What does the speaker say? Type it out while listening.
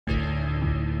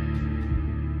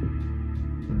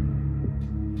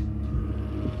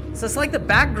So it's like the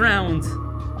background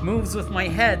moves with my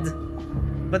head,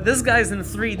 but this guy's in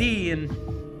 3D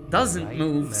and doesn't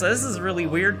move, so this is really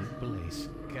weird. Place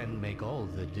can make all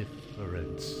the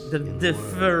difference. The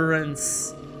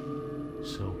difference.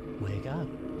 So wake up,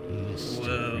 Mr.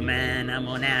 Whoa, man, I'm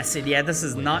on acid. Yeah, this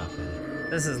is not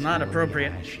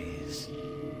appropriate.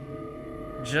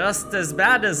 Just as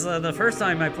bad as the first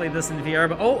time I played this in VR,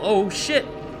 but oh shit.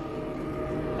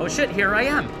 Oh shit, here I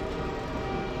am.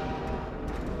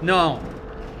 No.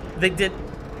 They did,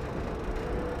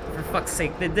 for fuck's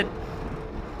sake, they did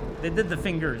the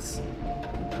fingers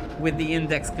with the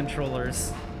index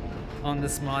controllers on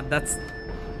this mod.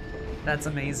 That's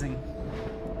amazing.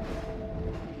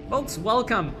 Folks,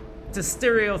 welcome to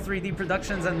Stereo 3D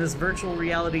Productions and this virtual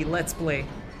reality Let's Play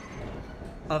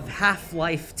of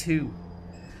Half-Life 2.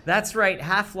 That's right,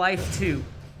 Half-Life 2.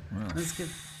 Well, Let's get,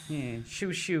 yeah,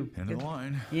 shoo. end of the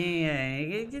line.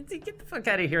 Yeah, get the fuck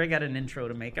out of here. I got an intro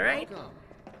to make, alright?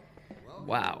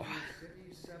 Wow.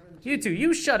 You two,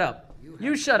 you shut up.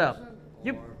 You shut up.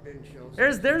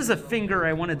 There's a finger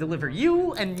I want to deliver.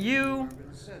 You and you,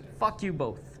 fuck you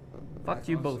both. Fuck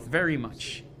you both very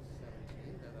much.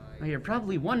 Now you're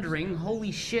probably wondering,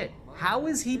 holy shit, how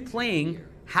is he playing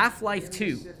Half-Life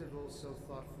 2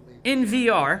 in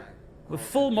VR with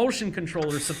full motion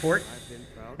controller support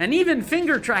and even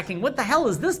finger tracking? What the hell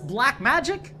is this, black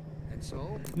magic?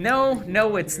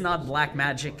 No, it's not black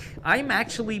magic. I'm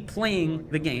actually playing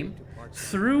the game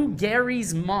through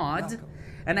Garry's mod,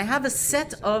 and I have a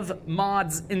set of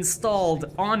mods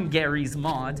installed on Garry's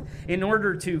mod in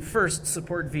order to first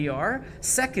support VR,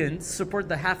 second, support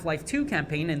the Half-Life 2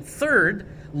 campaign, and third,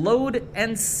 load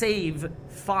and save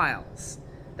files.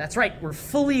 That's right, we're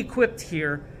fully equipped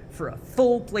here for a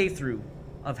full playthrough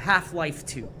of Half-Life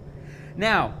 2.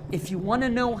 Now, if you want to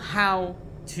know how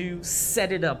to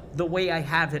set it up the way I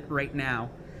have it right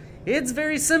now, it's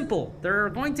very simple. There are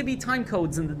going to be time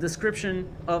codes in the description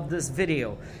of this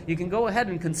video. You can go ahead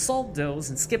and consult those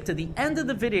and skip to the end of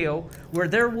the video where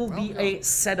there will be a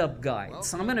setup guide.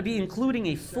 So I'm going to be including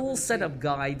a full setup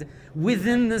guide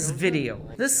within this video.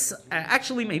 This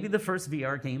actually may be the first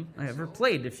VR game I ever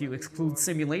played, if you exclude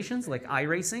simulations like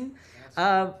iRacing.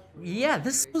 Yeah,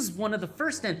 this was one of the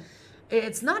first, and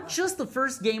it's not just the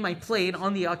first game I played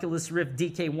on the Oculus Rift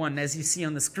DK1, as you see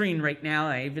on the screen right now.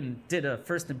 I even did a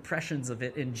first impressions of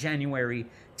it in January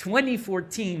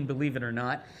 2014, believe it or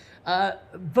not.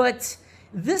 But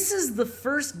this is the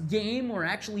first game where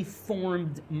I actually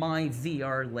formed my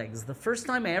VR legs. The first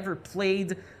time I ever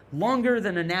played longer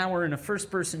than an hour in a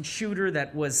first-person shooter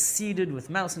that was seated with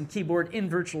mouse and keyboard in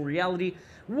virtual reality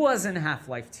was in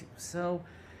Half-Life 2. So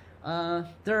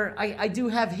I do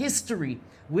have history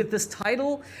with this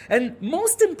title, and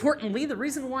most importantly, the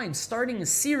reason why I'm starting a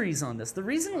series on this, the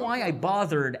reason why I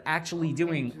bothered actually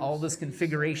doing all this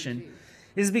configuration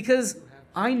is because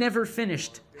I never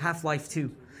finished Half-Life 2.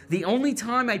 The only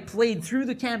time I played through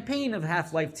the campaign of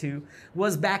Half-Life 2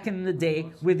 was back in the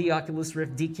day with the Oculus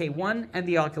Rift DK1 and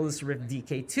the Oculus Rift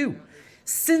DK2.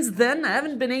 Since then, I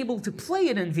haven't been able to play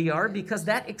it in VR because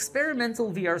that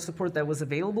experimental VR support that was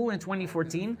available in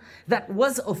 2014, that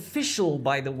was official,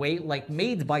 by the way, like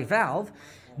made by Valve,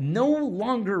 no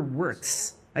longer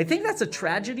works. I think that's a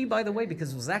tragedy, by the way,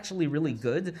 because it was actually really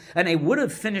good, and I would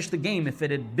have finished the game if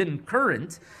it had been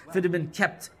current, if it had been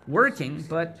kept working,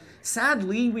 but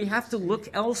sadly, we have to look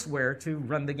elsewhere to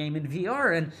run the game in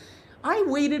VR, and I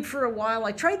waited for a while.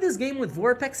 I tried this game with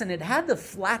Vorpex and it had the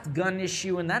flat gun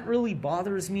issue, and that really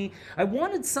bothers me. I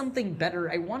wanted something better.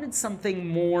 I wanted something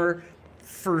more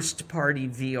first-party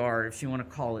VR, if you want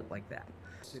to call it like that.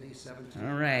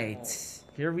 All right,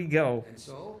 here we go.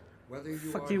 What the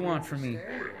fuck do you want from me?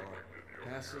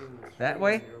 That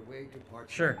way?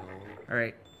 Sure. All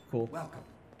right, cool. Welcome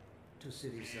to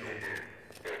City 17.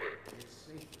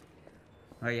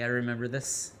 Oh yeah, I remember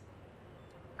this.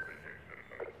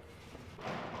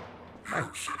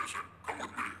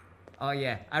 Oh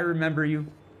yeah, I remember you.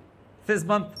 Fist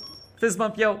bump,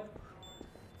 yo.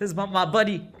 Fist bump, my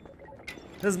buddy.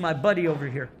 This is my buddy over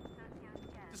here.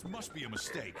 This must be a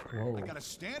mistake. Whoa. I got a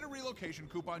standard relocation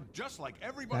coupon just like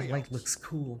everybody That light else. looks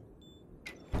cool.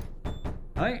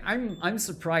 I'm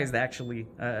surprised actually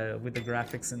with the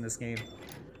graphics in this game.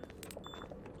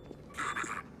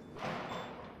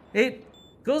 It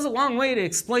goes a long way to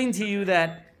explain to you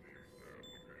that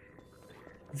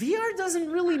VR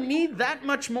doesn't really need that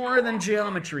much more than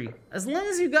geometry. As long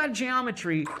as you got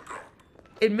geometry,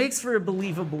 it makes for a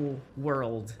believable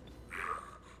world.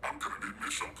 I'm gonna need me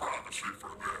some privacy for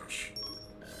this.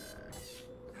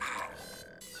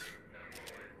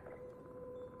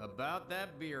 A about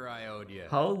that beer I owed you.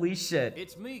 Holy shit.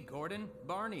 It's me, Gordon.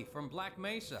 Barney from Black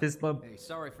Mesa. Fist bump. Hey,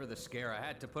 sorry for the scare. I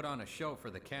had to put on a show for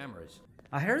the cameras.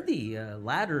 I heard the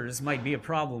ladders might be a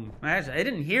problem. Actually, I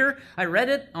didn't hear. I read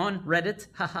it on Reddit.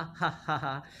 Ha ha ha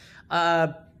ha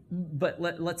ha. But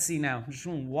let's see now. I'm just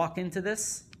going to walk into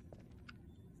this.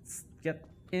 Let's get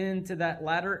into that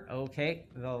ladder. Okay,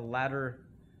 the ladder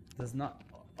does not...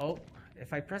 Oh,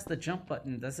 if I press the jump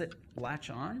button, does it latch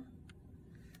on?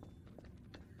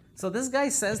 So this guy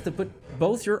says to put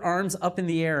both your arms up in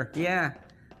the air. Yeah.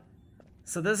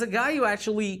 So there's a guy who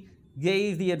actually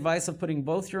gave the advice of putting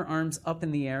both your arms up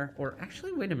in the air. Or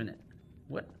actually, wait a minute.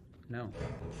 What? No.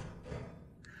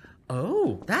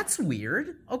 Oh, that's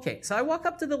weird. Okay, so I walk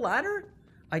up to the ladder,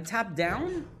 I tap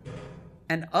down,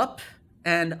 and up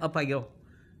I go.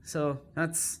 So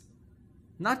that's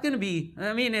not gonna be,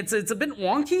 I mean, it's a bit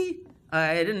wonky.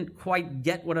 I didn't quite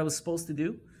get what I was supposed to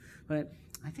do, but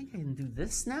I think I can do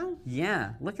this now.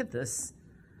 Yeah, look at this.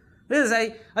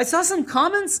 I saw some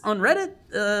comments on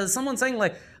Reddit, someone saying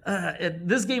like,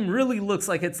 this game really looks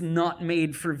like it's not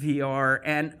made for VR,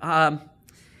 and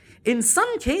in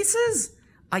some cases,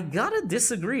 I gotta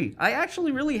disagree. I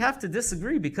actually really have to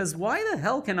disagree, because why the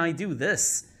hell can I do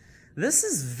this? This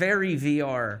is very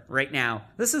VR right now.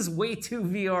 This is way too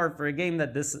VR for a game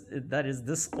that is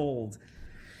this old.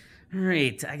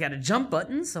 Right, I got a jump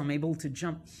button, so I'm able to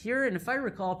jump here, and if I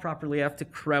recall properly, I have to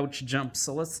crouch jump,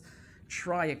 so let's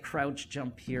try a crouch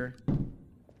jump here.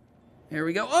 Here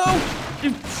we go. Oh,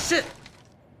 shit.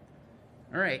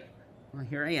 All right, well,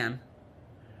 here I am.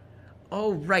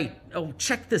 Oh, right. Oh,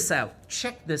 check this out.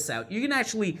 Check this out. You can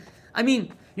actually, I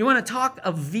mean, you want to talk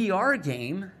a VR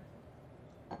game.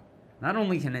 Not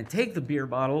only can I take the beer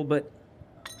bottle, but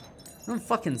I'm gonna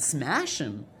fucking smash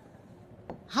him.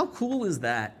 How cool is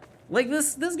that? Like,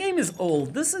 this game is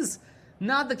old. This is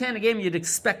not the kind of game you'd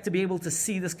expect to be able to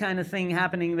see this kind of thing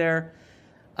happening there.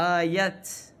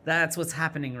 Yet, that's what's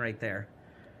happening right there.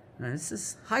 This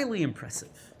is highly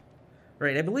impressive.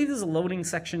 Right, I believe there's a loading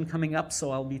section coming up, so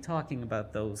I'll be talking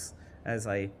about those as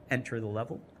I enter the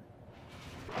level.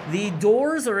 The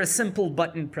doors are a simple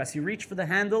button press. You reach for the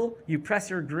handle, you press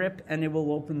your grip, and it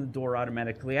will open the door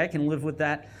automatically. I can live with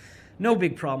that. No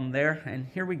big problem there. And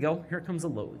here we go. Here comes a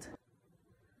load.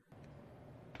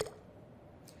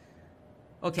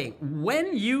 Okay,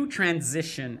 when you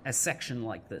transition a section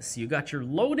like this, you got your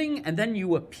loading, and then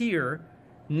you appear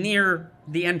near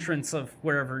the entrance of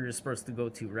wherever you're supposed to go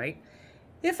to, right?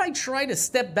 If I try to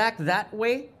step back that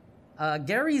way,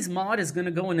 Garry's mod is going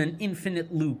to go in an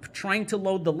infinite loop, trying to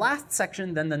load the last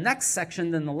section, then the next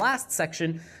section, then the last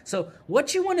section. So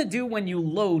what you want to do when you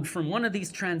load from one of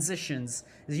these transitions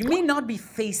is you may not be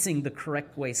facing the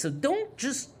correct way. So don't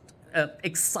just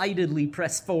excitedly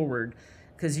press forward,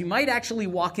 because you might actually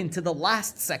walk into the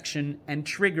last section and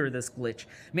trigger this glitch.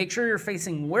 Make sure you're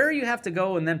facing where you have to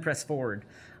go and then press forward.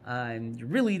 You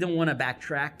really don't want to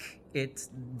backtrack. It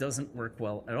doesn't work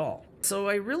well at all. So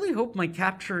I really hope my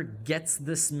capture gets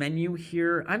this menu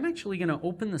here. I'm actually going to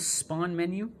open the spawn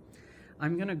menu.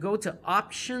 I'm going to go to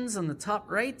options on the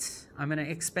top right. I'm going to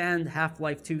expand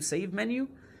Half-Life 2 save menu.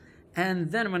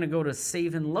 And then I'm going to go to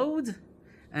save and load.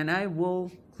 And I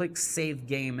will click save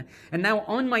game. And now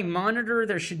on my monitor,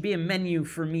 there should be a menu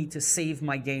for me to save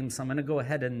my game. So I'm going to go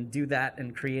ahead and do that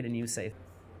and create a new save.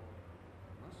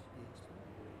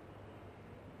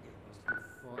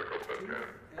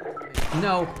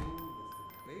 No.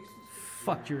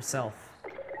 Fuck yourself.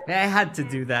 I had to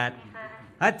do that.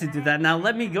 I had to do that. Now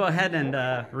let me go ahead and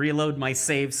reload my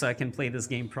save so I can play this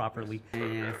game properly.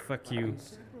 Yeah, fuck you.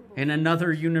 In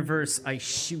another universe, I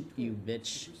shoot you,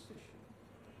 bitch.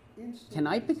 Can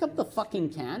I pick up the fucking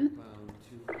can?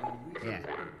 Yeah.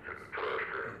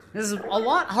 This is a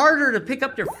lot harder to pick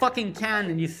up your fucking can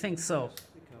than you think so.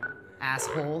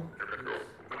 Asshole.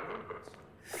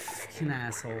 Fucking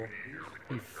asshole.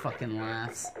 He fucking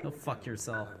laughs. Go fuck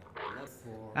yourself.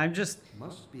 I'm just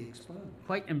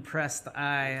quite impressed.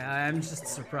 I'm just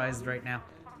surprised right now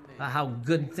how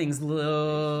good things look.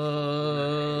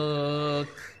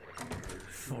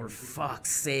 For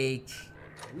fuck's sake.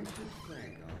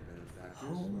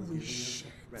 Holy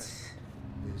shit.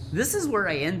 This is where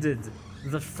I ended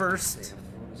the first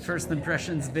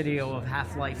impressions video of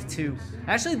Half-Life 2.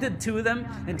 I actually did 2 of them.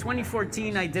 In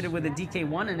 2014, I did it with a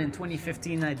DK1, and in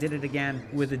 2015, I did it again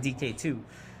with a DK2.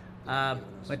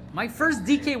 But my first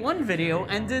DK1 video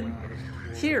ended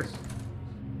here.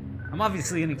 I'm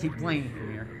obviously going to keep playing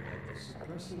from here.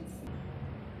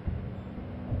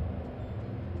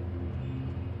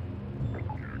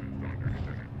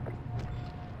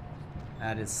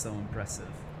 That is so impressive.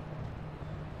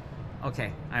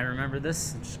 Okay, I remember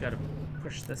this. I just got to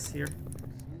push this here.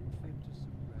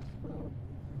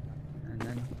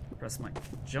 Press my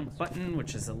jump button,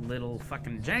 which is a little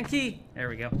fucking janky. There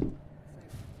we go.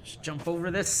 Just jump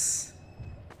over this.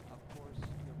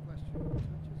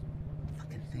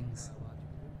 Fucking things.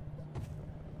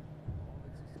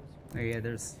 Oh yeah,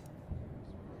 there's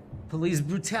police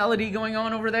brutality going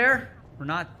on over there. We're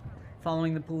not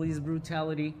following the police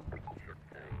brutality.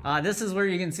 This is where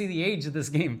you can see the age of this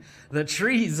game. The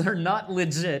trees are not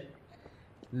legit.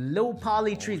 Low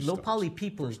poly trees, low poly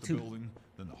people First the too. building,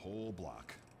 then the whole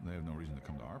block. They have no reason to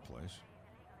come to our place.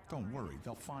 Don't worry,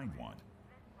 they'll find one.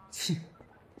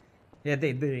 Yeah,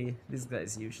 these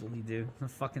guys usually do. The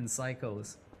fucking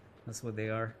psychos. That's what they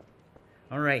are.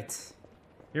 Alright.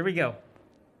 Here we go.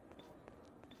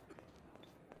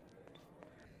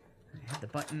 I hit the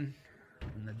button.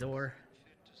 Open the door.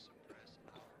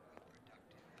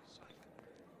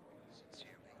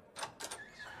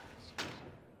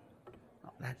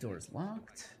 Oh, that door's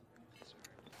locked.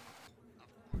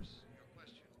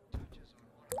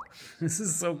 This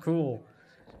is so cool.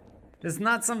 It's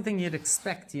not something you'd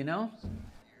expect, you know?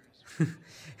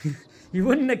 You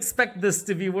wouldn't expect this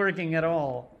to be working at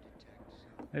all.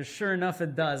 But sure enough,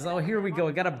 it does. Oh, here we go.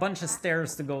 I got a bunch of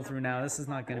stairs to go through now. This is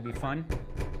not going to be fun.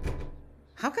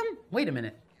 How come... Wait a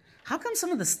minute. How come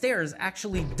some of the stairs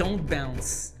actually don't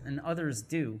bounce and others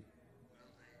do?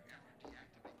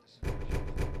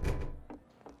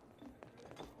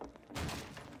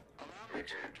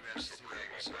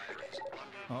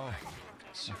 Oh,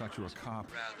 I thought you were a cop.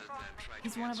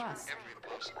 He's one of us.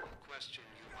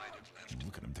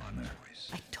 Look at him down there.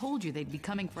 I told you they'd be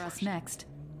coming for us next.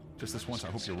 Just this once, I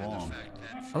hope you're wrong.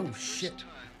 Oh, shit.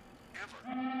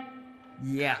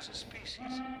 Yeah. As a species,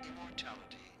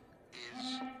 immortality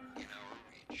is in our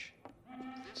reach.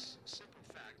 This simple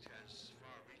fact has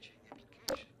far-reaching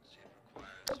implications. It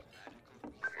requires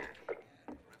radical rethinking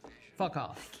and revision. Fuck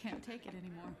off. Can't take it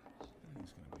anymore.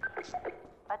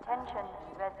 Attention,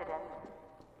 residents.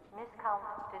 Miscount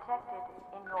detected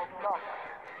in your block.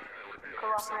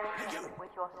 Cooperation with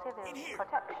your civil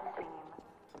protection team.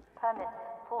 Permits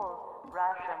full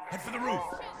ration. Head for the roof.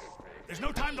 There's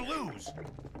no time to lose.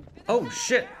 Oh,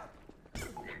 shit.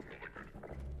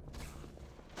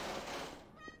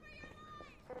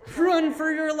 Run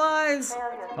for your lives.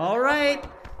 All right.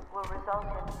 Will result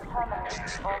in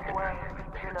permanent or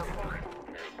relocation.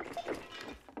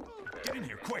 Get in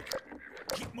here, quick.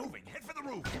 Keep moving. Head for the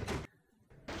roof.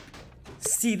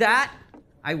 See that?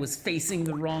 I was facing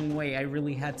the wrong way. I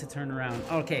really had to turn around.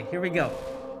 Okay, here we go.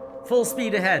 Full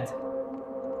speed ahead.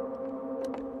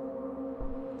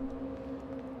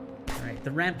 Alright,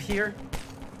 the ramp here.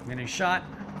 I'm getting shot.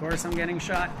 Of course I'm getting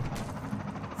shot.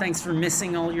 Thanks for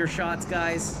missing all your shots,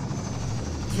 guys.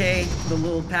 Okay, the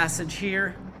little passage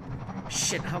here.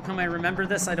 Shit, how come I remember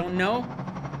this? I don't know.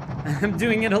 I'm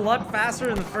doing it a lot faster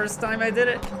than the first time I did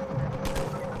it.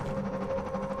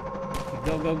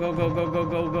 Go, go, go, go, go, go,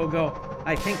 go, go, go.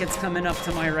 I think it's coming up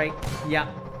to my right.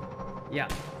 Yeah. Yeah.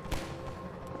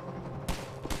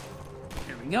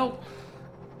 There we go.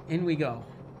 In we go.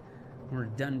 We're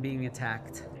done being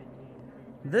attacked.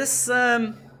 This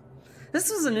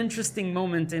was an interesting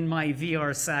moment in my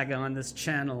VR saga on this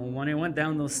channel when I went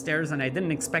down those stairs and I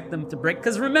didn't expect them to break.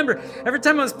 Because remember, every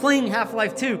time I was playing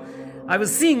Half-Life 2, I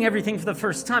was seeing everything for the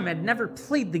first time. I'd never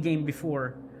played the game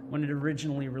before when it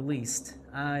originally released.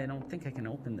 I don't think I can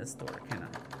open this door, can I?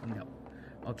 No.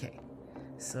 Okay.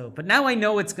 So, but now I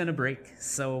know it's gonna break.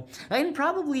 So I can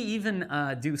probably even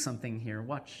do something here.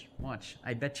 Watch, watch.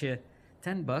 I bet you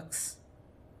 $10.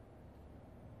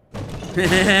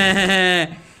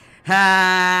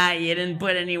 Ha! You didn't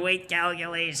put any weight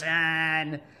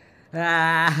calculation.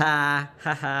 Ha ha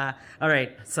ha ha. All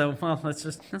right. So well, let's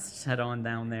just head on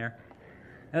down there.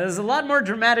 It was a lot more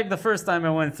dramatic the first time I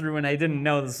went through and I didn't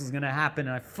know this was gonna happen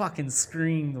and I fucking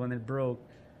screamed when it broke.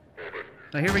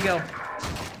 So here we go.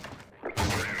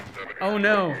 Oh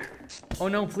no. Oh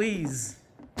no, please.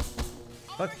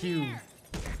 Fuck you.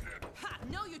 Ha!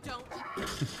 No, you don't.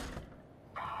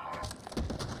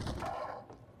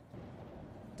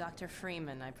 Dr.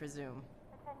 Freeman, I presume.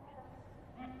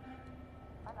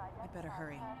 I better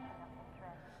hurry.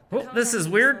 Oh, this is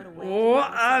weird.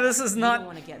 Oh, this is not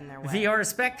VR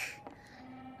spec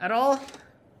at all.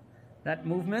 That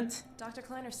movement. Dr.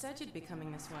 Kleiner said you'd be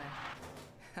coming this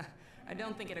way. I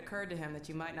don't think it occurred to him that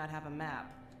you might not have a map.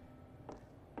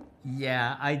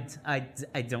 Yeah, I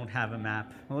don't have a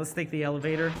map. Well, let's take the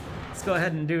elevator. Let's go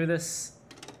ahead and do this.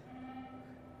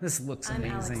 This looks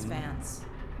amazing. I'm Alex Vance.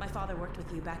 My father worked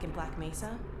with you back in Black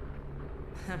Mesa.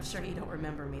 I'm sure you don't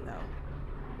remember me, though.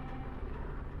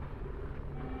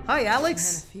 Hi,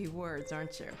 Alex. And a few words,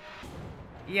 aren't you?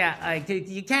 Yeah,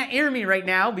 you can't hear me right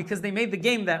now because they made the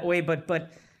game that way,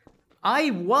 but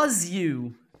I was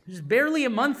you. Just barely a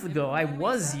month ago, I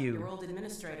was you. Your old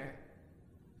administrator.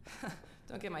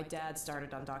 Don't get my dad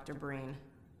started on Dr. Breen.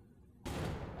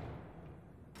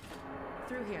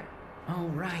 Through here. Oh,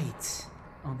 right.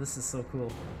 Oh, this is so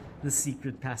cool. The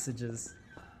secret passages.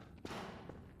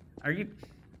 Are you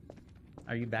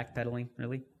backpedaling,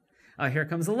 really? Here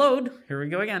comes the load. Here we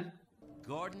go again.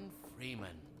 Gordon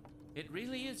Freeman. It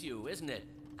really is you, isn't it?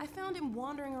 I found him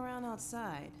wandering around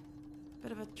outside.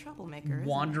 Bit of a troublemaker, isn't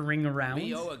Wandering around?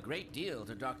 We owe a great deal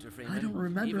to Dr. Freeman. I don't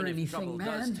remember even if anything, trouble man.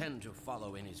 does tend to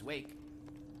follow in his wake.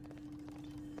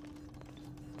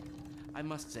 I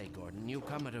must say, Gordon, you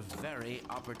come at a very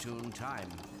opportune time.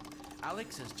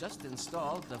 Alex has just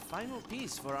installed the final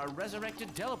piece for our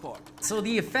resurrected teleport. So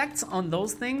the effects on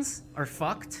those things are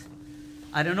fucked.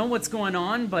 I don't know what's going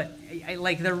on, but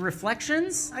like their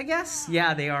reflections, I guess?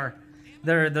 Yeah, they are.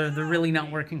 They're really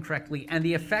not working correctly, and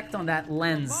the effect on that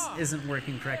lens isn't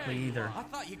working correctly either. I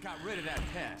thought you got rid of that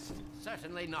pest.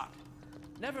 Certainly not.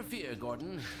 Never fear,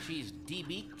 Gordon. She's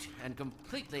debeaked and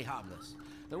completely harmless.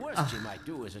 The worst she might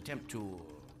do is attempt to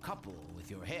couple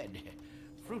with your head,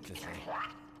 fruitlessly.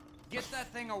 Get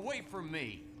that thing away from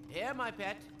me! Here, my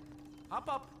pet.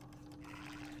 Hop up.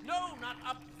 No, not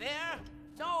up there.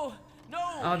 No, no.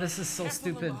 Oh, this is so Careful,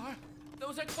 stupid. Lamar.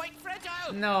 Those are quite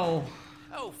fragile. No.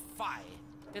 Oh, fie.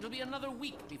 It'll be another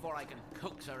week before I can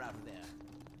coax her out of there.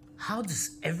 How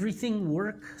does everything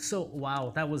work? So,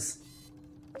 wow, that was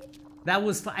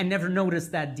I never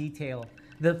noticed that detail.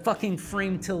 The fucking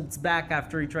frame tilts back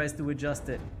after he tries to adjust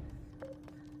it.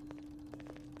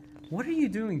 What are you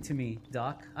doing to me,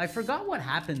 Doc? I forgot what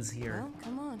happens here. Well,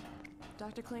 come on.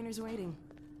 Dr. Cleaner's waiting.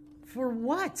 For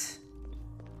what?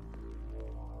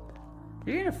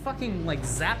 You're gonna fucking, like,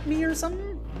 zap me or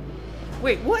something?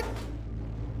 Wait, what?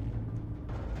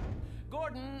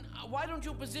 Gordon, why don't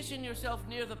you position yourself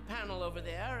near the panel over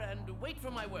there and wait for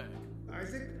my word?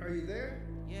 Isaac, are you there?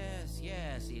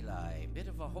 Yes, Eli. Bit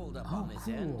of a holdup on this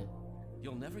end.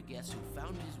 You'll never guess who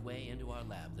found his way into our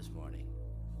lab this morning.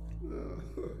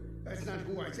 That's not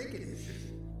who I think it is.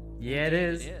 Yeah, it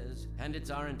is. It is, and it's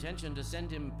our intention to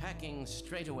send him packing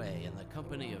straight away in the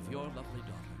company of your lovely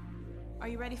daughter. Are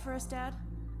you ready for us, Dad?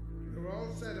 We're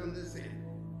all set on this end.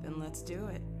 Then let's do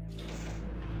it.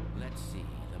 Let's see.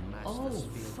 The massless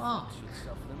field fuck. should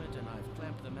self-limit, and I've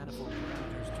clamped the manifold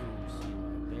parameters to C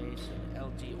base and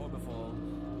LT orbifol,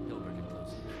 Hilbert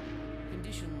inclusive.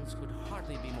 Conditions could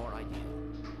hardly be more ideal.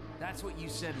 That's what you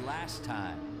said last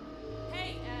time.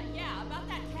 Hey, yeah, about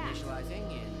that cat.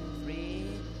 Initializing in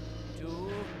 3, 2,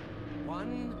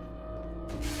 1.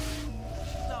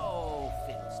 No,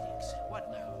 fiddlesticks.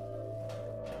 What now?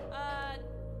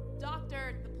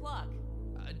 Doctor, the plug.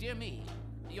 Dear me,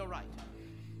 you're right.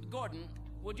 Gordon,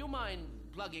 would you mind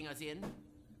plugging us in?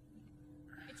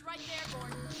 It's right there,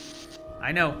 Gordon.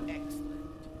 I know. Excellent.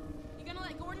 You gonna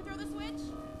let Gordon throw the switch?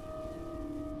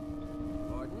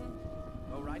 Gordon,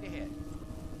 go right ahead.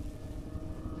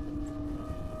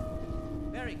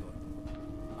 Very good.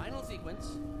 Final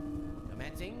sequence.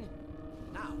 Commencing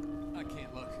now. I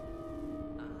can't look.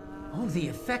 Oh, the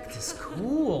effect is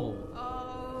cool.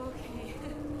 Okay.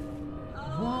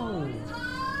 Whoa.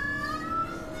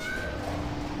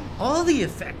 All the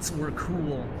effects were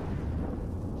cool.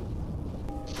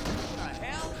 What the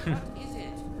hell? What is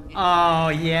it? Oh,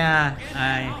 yeah.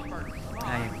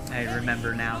 I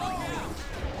remember now.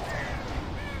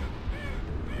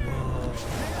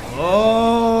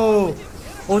 Whoa.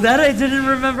 Oh, that I didn't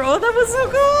remember. Oh, that was so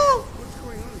cool.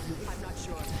 I'm not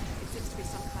sure. It seems to be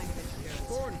some kind of interference.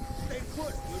 Gordon, stay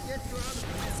put. We'll get you out of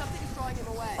here. Something's drawing him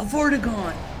away. A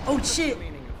Vortigon. Oh, shit.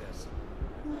 Meaning of this.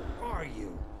 Who are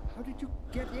you? How did you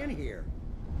get in here?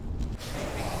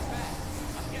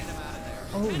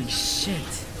 Holy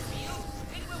shit.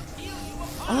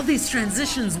 All these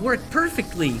transitions work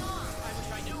perfectly.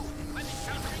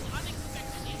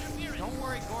 Don't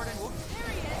worry, Gordon. There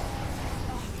he is.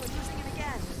 Oh, we're losing it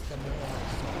again.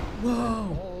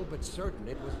 Whoa. All but certain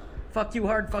it was. Fuck you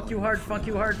hard, fuck you hard, fuck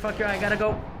you hard, fuck you. I gotta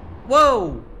go.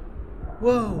 Whoa.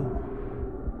 Whoa.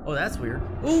 Oh, that's weird.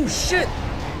 Oh, shit.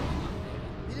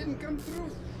 He didn't come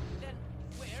through. Then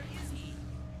where is he?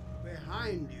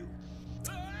 Behind you.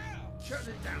 Shut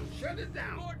it down. Shut it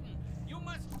down. Gordon, you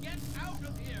must get out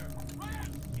of here.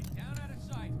 Get down out of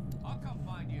sight. I'll come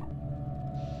find you.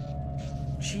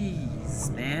 Jeez,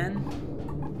 man.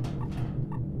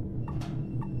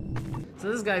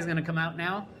 So this guy's gonna come out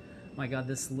now. Oh my god,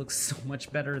 this looks so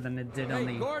much better than it did on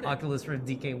the Gordon. Oculus Rift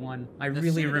DK1. I The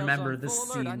really Citadel's remember on this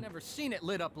full alert. I've scene. never seen it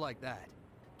lit up like that.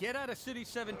 Get out of City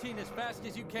 17 as fast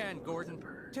as you can, Gordon.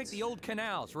 Take the old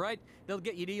canals, right? They'll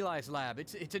get you to Eli's lab.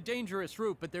 It's a dangerous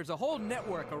route, but there's a whole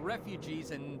network of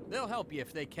refugees, and they'll help you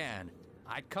if they can.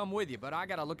 I'd come with you, but I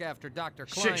gotta look after Dr.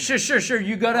 Klein. Sure.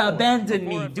 You gotta abandon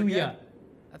me, do ya?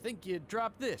 I think you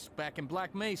dropped this back in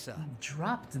Black Mesa.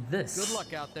 Dropped this? Good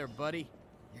luck out there, buddy.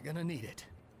 You're gonna need it.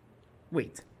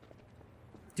 Wait.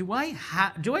 Do I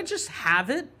just have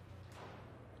it?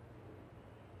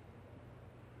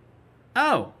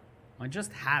 Oh, I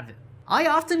just have it. I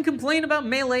often complain about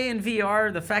Melee in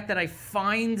VR, the fact that I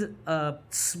find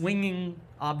swinging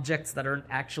objects that aren't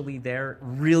actually there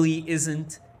really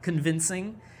isn't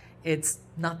convincing. It's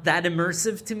not that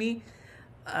immersive to me.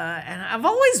 And I've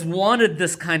always wanted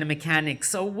this kind of mechanic,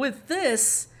 so with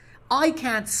this, I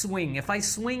can't swing. If I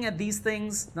swing at these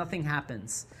things, nothing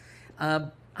happens.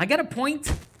 I gotta point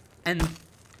and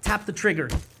tap the trigger.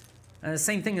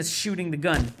 Same thing as shooting the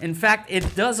gun. In fact,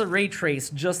 it does a ray trace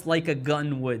just like a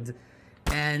gun would.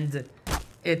 And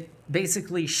it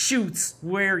basically shoots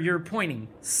where you're pointing.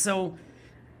 So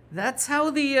that's how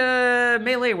the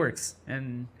Melee works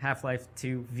in Half-Life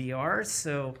 2 VR.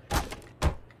 So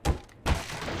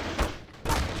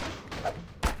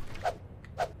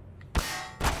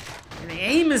the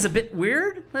aim is a bit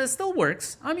weird, but it still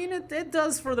works. I mean, it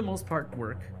does for the most part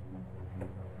work.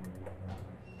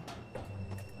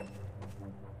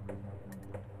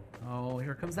 Oh,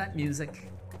 here comes that music.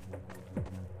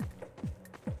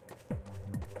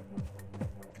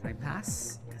 Can I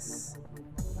pass? Yes.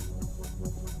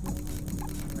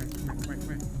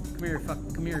 Come here, fuck.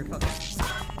 Come here, fuck.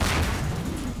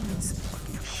 This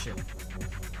fucking shit.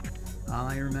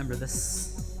 I remember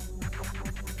this.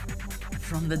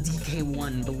 From the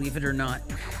DK1, believe it or not.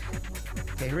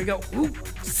 Okay, here we go. Ooh.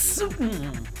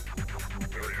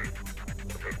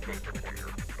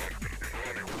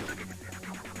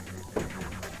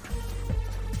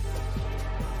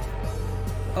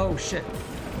 Oh shit.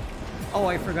 Oh,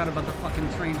 I forgot about the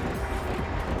fucking train.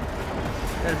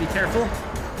 Gotta be careful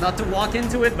not to walk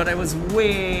into it, but I was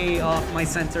way off my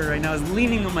center right now. I was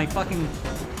leaning on my fucking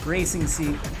racing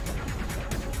seat.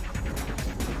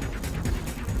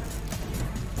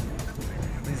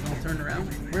 Please don't turn around.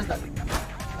 Where's that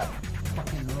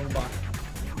fucking robot?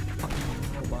 Fucking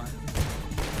robot.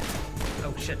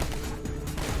 Oh shit.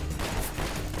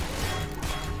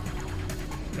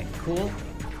 Okay, cool.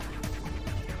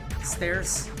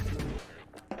 Stairs.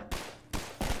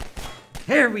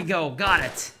 There we go, got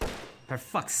it. For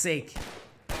fuck's sake.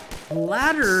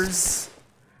 Ladders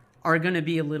are gonna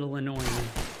be a little annoying.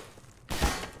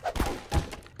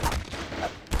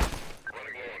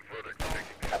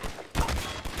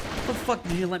 What the fuck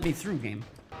did you let me through, game?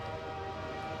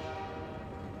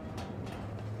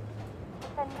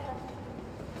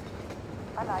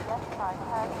 Unidentified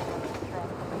person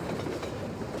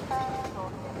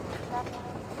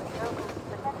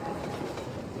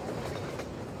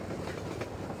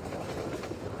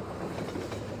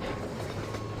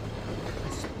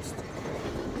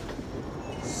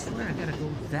I swear I gotta go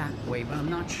that way, but I'm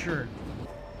not sure.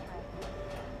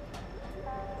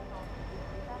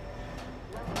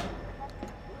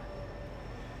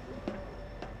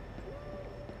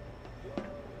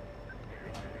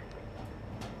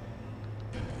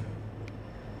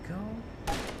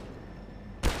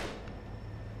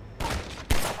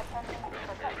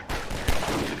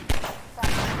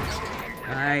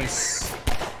 Nice.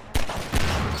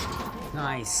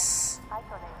 Nice.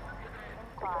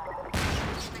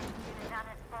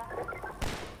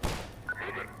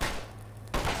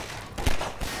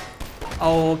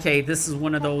 Oh, okay, this is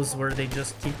one of those where they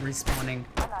just keep respawning.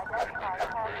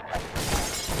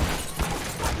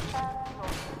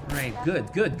 Right,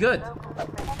 good, good, good.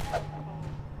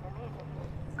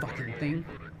 Fucking thing.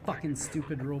 Fucking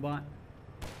stupid robot.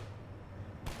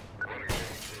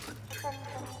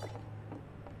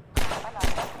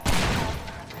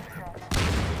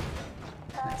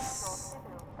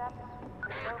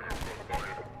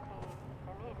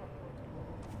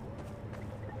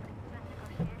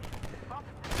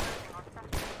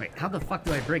 Wait, how the fuck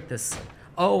do I break this?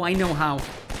 Oh, I know how.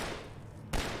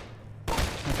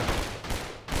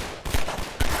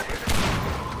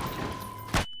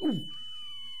 Ooh.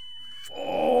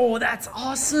 Oh, that's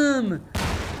awesome!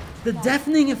 The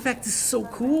deafening effect is so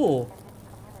cool.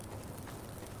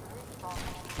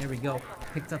 There we go.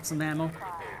 Picked up some ammo.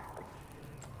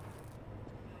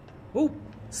 Ooh,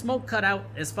 smoke cutout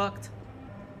is fucked.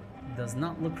 Does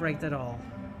not look right at all.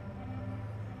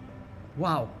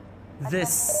 Wow.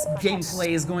 This gameplay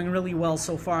is going really well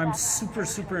so far. I'm super,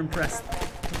 super impressed.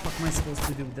 What the fuck am I supposed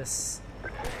to do with this?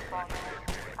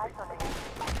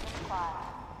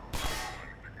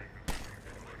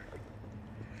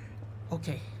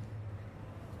 Okay.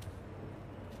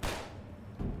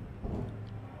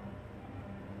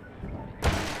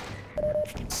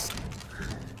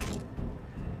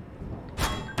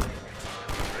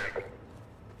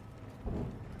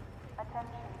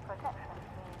 Attention protection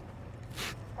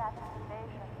team. Status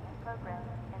invasion in progress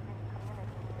in this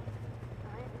community.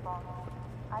 Respawn.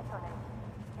 Isolate.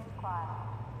 Inquire.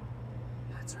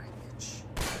 That's right, bitch.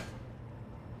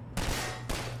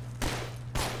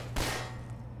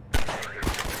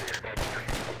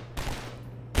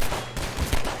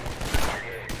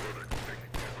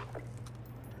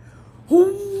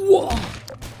 Whoa!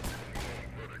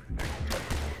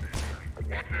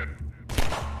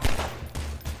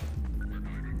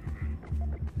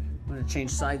 I'm gonna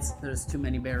change sides. There's too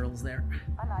many barrels there.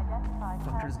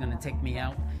 Fucker's gonna take me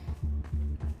out.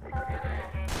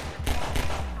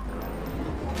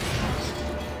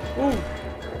 Ooh!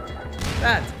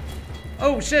 Bad!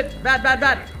 Oh shit! Bad, bad,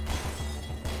 bad!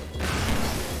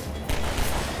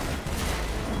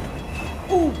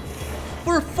 Ooh!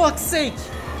 For fuck's sake!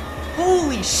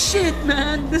 Holy shit,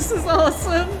 man! This is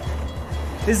awesome!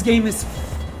 This game is...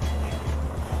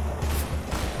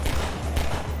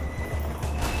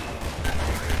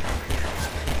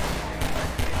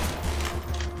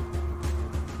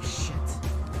 Shit.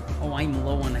 Oh, I'm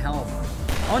low on health.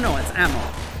 Oh no, it's ammo.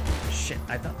 Shit,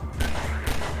 I thought...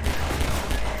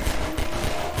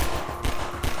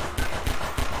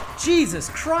 Jesus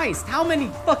Christ! How many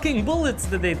fucking bullets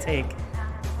did they take?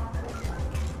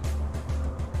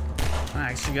 I'm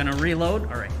actually gonna reload.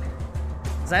 Alright.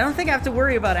 So I don't think I have to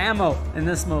worry about ammo in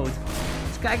this mode.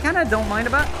 Which I kinda don't mind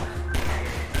about.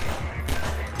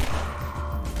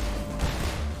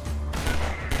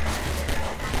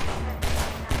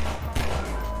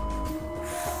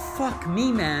 Fuck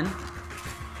me, man.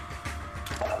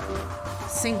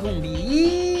 This ain't gonna be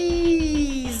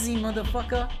easy,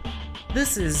 motherfucker.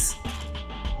 This is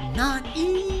not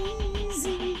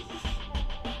easy.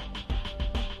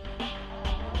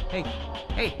 Hey,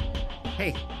 hey,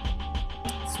 hey.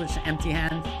 Switch to empty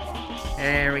hand.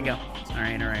 There we go. All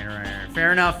right, all right, all right, all right.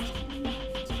 Fair enough.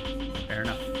 Fair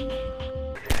enough.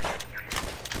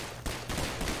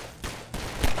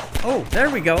 Oh, there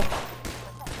we go.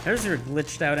 There's your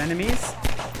glitched out enemies.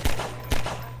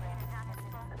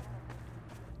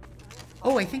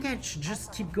 Oh, I think I should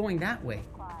just keep going that way.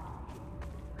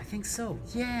 I think so.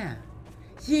 Yeah.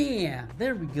 Yeah.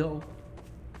 There we go.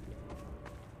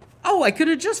 Oh, I could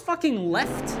have just fucking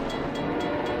left.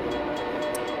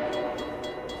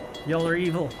 Y'all are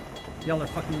evil. Y'all are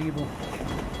fucking evil.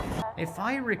 If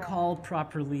I recall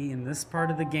properly, in this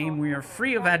part of the game, we are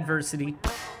free of adversity.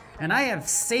 And I have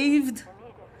saved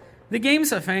the game,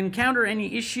 so if I encounter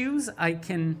any issues, I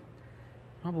can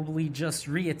probably just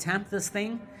reattempt this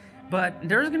thing. But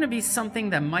there's going to be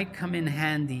something that might come in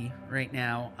handy right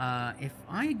now. If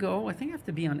I go, I think I have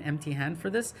to be on empty hand for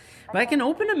this. But I can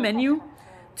open a menu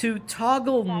to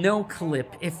toggle no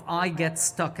clip if I get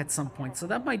stuck at some point. So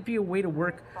that might be a way to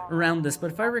work around this.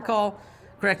 But if I recall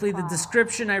correctly, the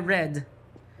description I read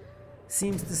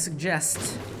seems to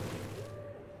suggest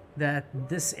that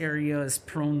this area is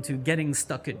prone to getting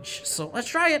stuckage. So let's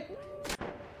try it.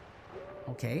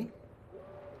 Okay.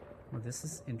 Well, this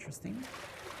is interesting.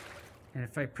 And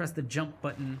if I press the jump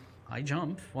button, I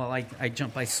jump. Well, I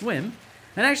jump, I swim.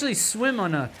 And actually swim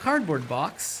on a cardboard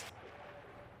box.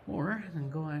 Or I can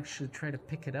go actually try to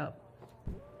pick it up.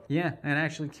 Yeah, and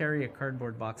actually carry a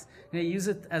cardboard box. Can I use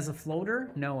it as a floater?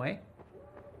 No way.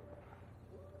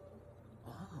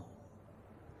 Oh.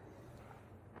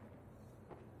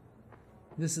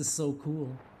 This is so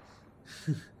cool.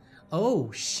 Oh,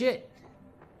 shit.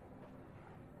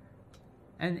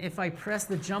 And if I press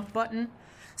the jump button...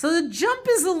 So the jump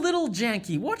is a little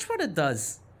janky. Watch what it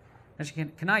does.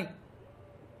 Actually, can I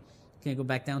go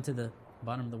back down to the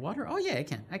bottom of the water? Oh yeah, I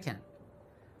can.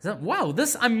 Wow,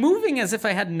 I'm moving as if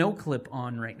I had no clip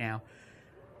on right now.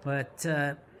 But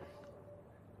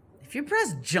if you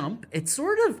press jump, it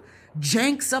sort of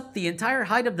janks up the entire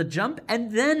height of the jump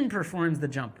and then performs the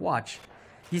jump. Watch.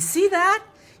 You see that?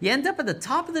 You end up at the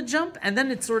top of the jump and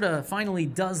then it sort of finally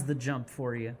does the jump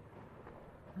for you.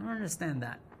 I don't understand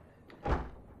that.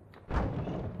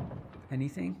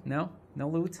 Anything? No? No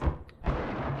loot?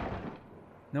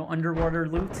 No underwater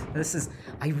loot?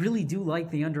 I really do like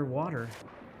the underwater.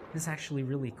 This is actually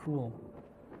really cool.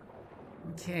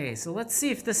 Okay, so let's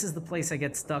see if this is the place I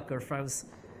get stuck or if I was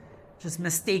just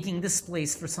mistaking this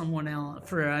place for someone else,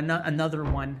 for another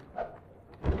one.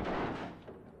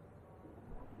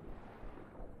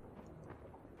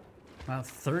 Wow,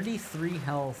 33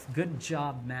 health. Good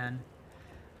job, man.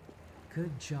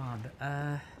 Good job.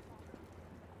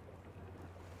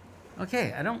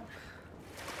 Okay, I don't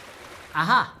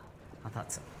Aha! I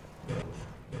thought so.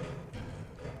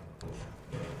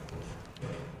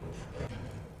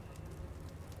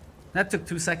 That took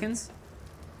 2 seconds.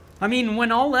 I mean,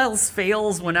 when all else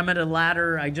fails, when I'm at a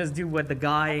ladder, I just do what the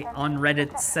guy on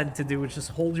Reddit said to do, which is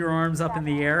hold your arms up in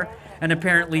the air, and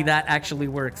apparently that actually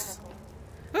works.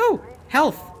 Oh,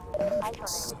 health.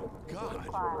 God.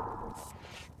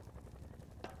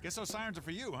 Guess those sirens are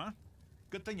for you, huh?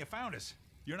 Good thing you found us.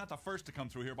 You're not the first to come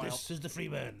through here by This is the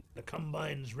Freeman. The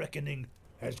Combine's reckoning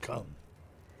has come.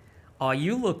 Oh,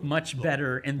 you look much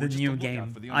better in the new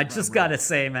game. I just gotta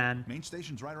say, man. Main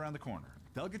station's right around the corner.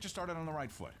 They'll get you started on the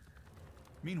right foot.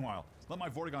 Meanwhile, let my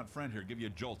Vortigaunt friend here give you a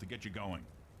jolt to get you going.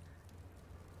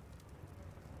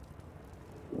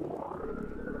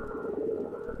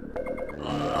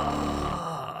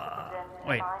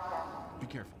 Wait. Be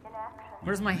careful.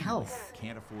 Where's my health?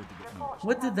 Can't afford to get noticed.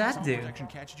 What did that do? If protection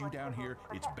catches you down here,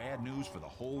 it's bad news for the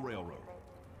whole railroad.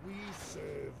 We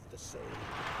serve the same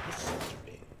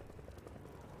century.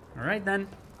 Alright then.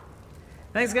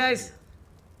 Thanks, guys.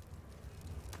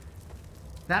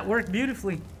 That worked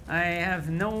beautifully. I have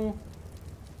no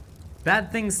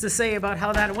bad things to say about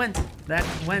how that went. That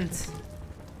went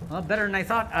well, better than I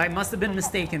thought. I must have been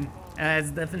mistaken.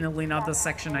 It's definitely not the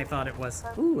section I thought it was.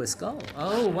 Ooh, a skull.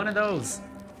 Oh, one of those.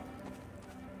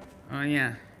 Oh,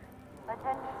 yeah.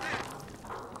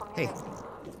 Hey,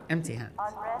 empty hands.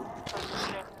 Unrest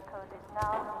code is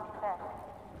now in effect.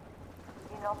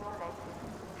 Inoculate.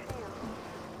 Shield.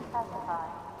 Pacify.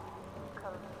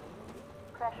 Code.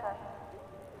 Pressure.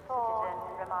 Sword.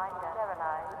 Reminder.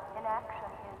 Sterilize. Inaction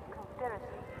is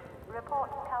conspiracy. Report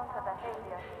counter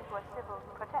behavior to a civil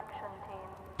protection team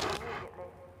immediately.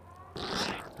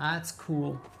 That's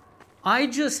cool. I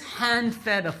just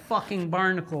hand-fed a fucking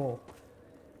barnacle.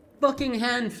 Fucking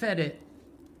hand-fed it.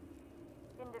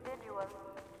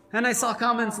 And I saw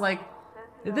comments like,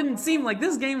 it didn't seem like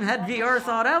this game had VR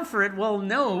thought out for it. Well,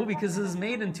 no, because it was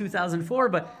made in 2004,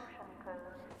 but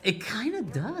it kind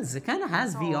of does. It kind of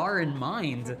has VR in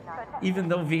mind, even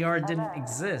though VR didn't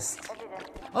exist.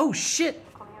 Oh, shit.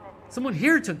 Someone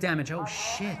here took damage. Oh,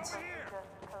 shit.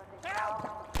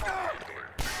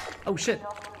 Oh, shit.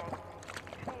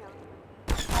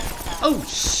 Oh,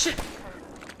 shit.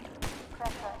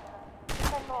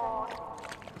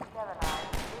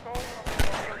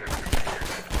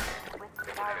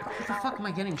 Where the fuck am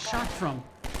I getting shot from?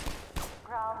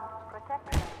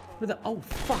 Where the... Oh,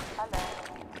 fuck.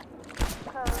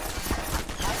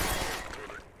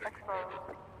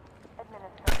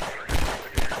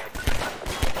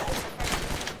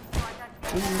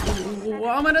 Ooh,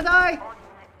 I'm gonna die!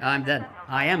 I'm dead.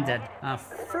 I am dead.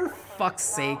 For fuck's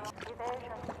sake.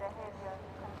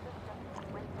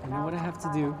 You know what I have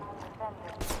to do?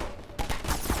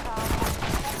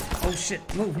 Oh shit.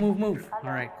 Move, move, move.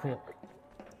 Alright, cool.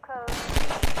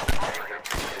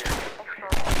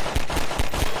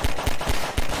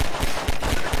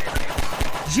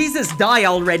 Jesus, die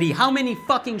already! How many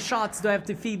fucking shots do I have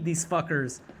to feed these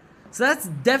fuckers? So that's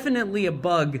definitely a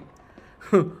bug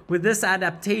with this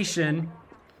adaptation.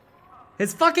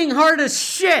 It's fucking hard as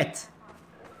shit!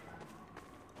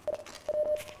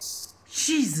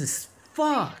 Jesus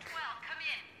fuck!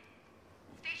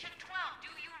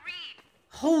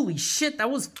 Holy shit, that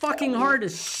was fucking hard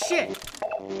as shit!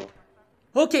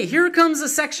 Okay, here comes a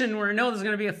section where I know there's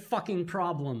gonna be a fucking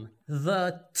problem.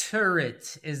 The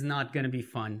turret is not gonna be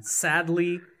fun.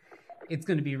 Sadly, it's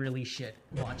gonna be really shit.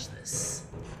 Watch this.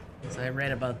 So I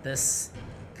read about this.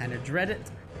 Kind of dread it.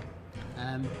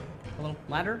 Hello,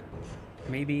 ladder?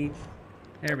 Maybe.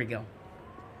 There we go.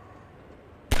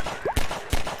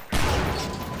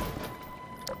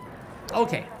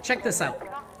 Okay, check this out.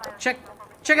 Check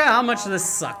out how much this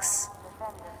sucks.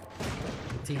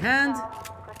 Empty hand.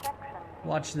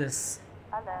 Watch this.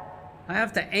 I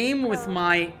have to aim with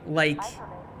my, like,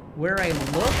 where I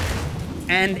look,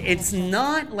 and it's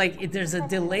not, like, there's a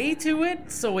delay to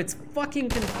it, so it's fucking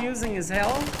confusing as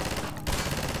hell.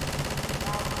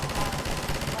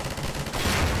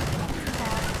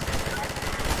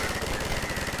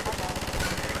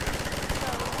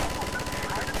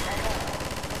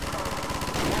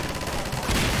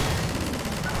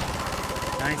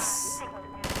 Nice.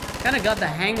 Kind of got the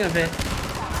hang of it.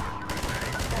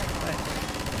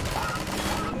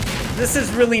 This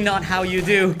is really not how you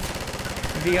do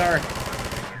VR.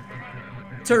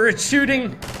 Turret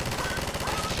shooting.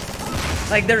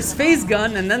 Like, there's phase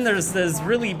gun, and then there's this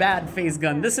really bad phase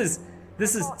gun. This is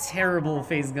terrible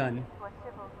phase gun.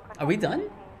 Are we done?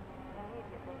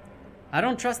 I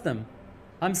don't trust them.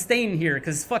 I'm staying here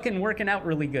because it's fucking working out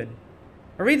really good.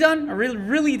 Are we done? Are we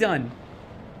really done?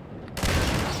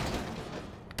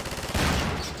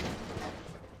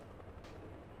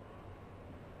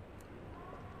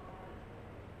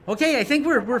 Okay, I think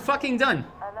we're fucking done.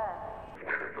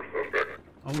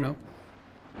 Oh no.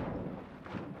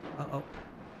 Uh-oh.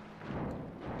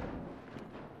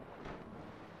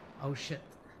 Oh shit.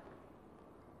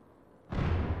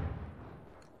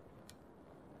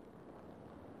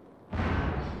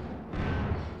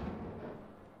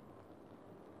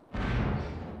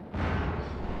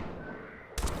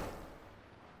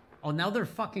 Oh, now they're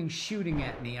fucking shooting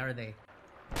at me, are they?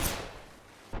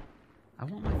 I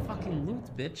want my fucking loot,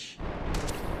 bitch.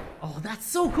 Oh, that's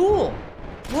so cool!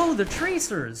 Whoa, the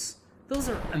tracers! Those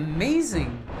are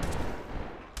amazing!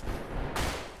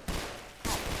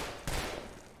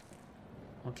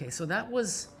 Okay, so that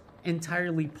was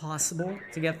entirely possible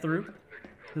to get through.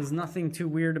 There's nothing too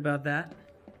weird about that.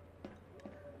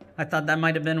 I thought that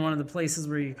might have been one of the places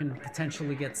where you can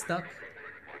potentially get stuck.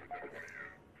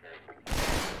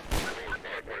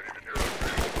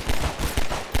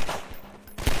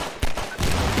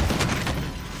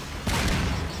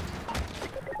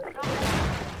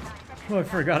 Oh, I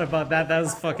forgot about that. That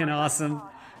was fucking awesome.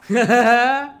 Holy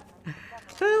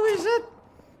shit.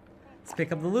 Let's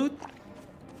pick up the loot.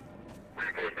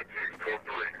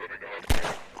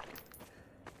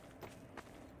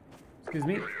 Excuse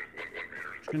me.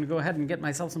 Just gonna go ahead and get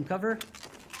myself some cover.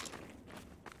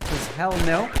 Because hell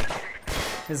no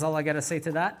is all I gotta say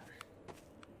to that.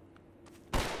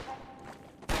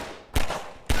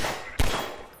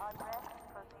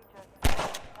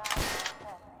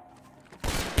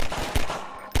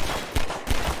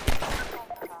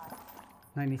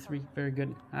 93, very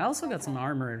good. I also got some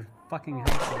armor, it fucking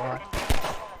helps a lot.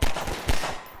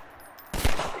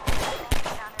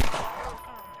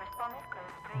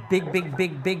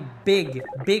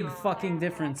 Big fucking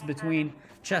difference between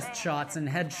chest shots and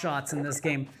headshots in this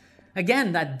game.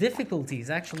 Again, that difficulty is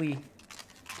actually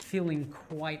feeling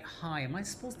quite high. Am I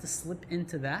supposed to slip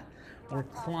into that? Or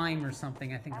climb or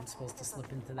something? I think I'm supposed to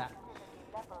slip into that.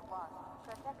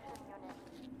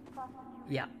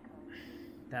 Yeah,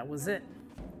 that was it.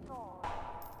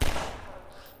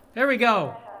 There we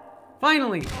go.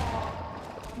 Finally.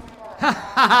 Ha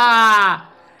ha ha!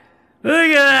 Look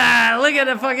at that! Look at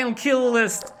the fucking kill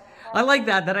list. I like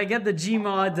that I get the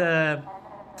Gmod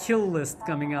kill list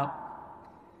coming up.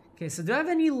 Okay, so do I have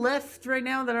any left right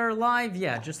now that are alive?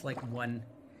 Yeah, just like one.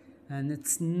 And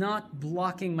it's not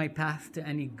blocking my path to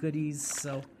any goodies,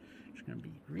 so I'm just gonna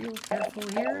be real careful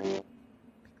here. Pick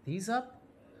these up.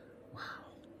 Wow,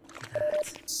 look at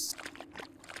that.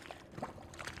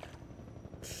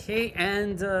 Okay,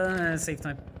 and save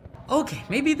time. Okay,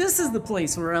 maybe this is the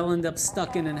place where I'll end up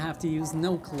stuck in and have to use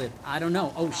no clip. I don't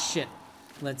know. Oh shit.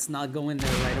 Let's not go in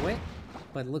there right away.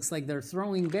 But it looks like they're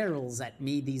throwing barrels at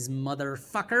me, these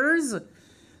motherfuckers.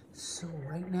 So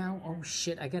right now, oh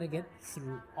shit, I gotta get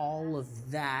through all of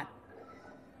that.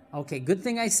 Okay, good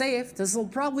thing I saved. This will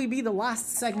probably be the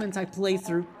last segment I play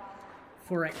through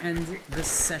before I end this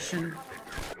session.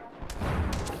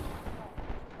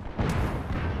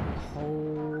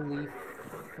 Holy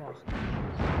fuck.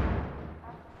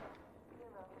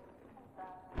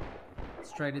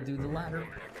 Let's try to do the ladder.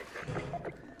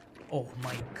 Oh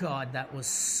my god, that was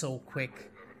so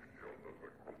quick.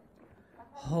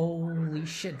 Holy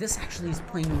shit, this actually is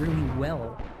playing really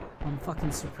well. I'm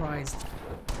fucking surprised.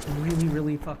 Really,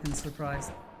 really fucking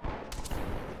surprised.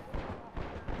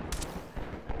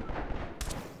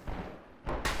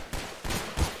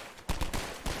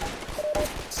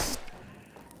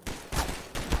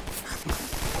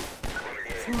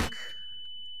 Fuck.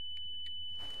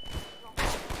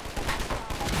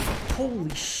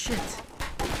 Holy shit.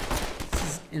 This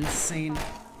is insane.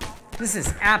 This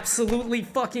is absolutely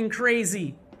fucking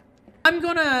crazy. I'm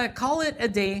gonna call it a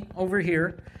day over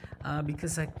here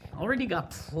because I already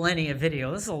got plenty of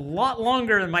video. This is a lot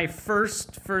longer than my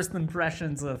first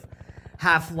impressions of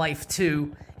Half-Life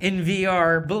 2 in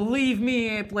VR. Believe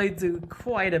me, I played through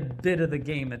quite a bit of the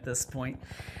game at this point.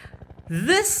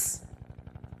 This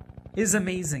is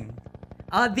amazing.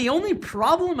 The only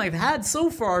problem I've had so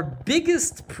far,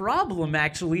 biggest problem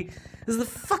actually, is the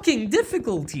fucking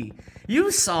difficulty.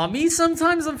 You saw me.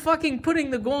 Sometimes I'm fucking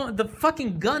putting the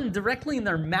fucking gun directly in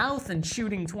their mouth and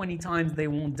shooting 20 times, they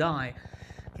won't die.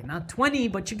 Okay, not 20,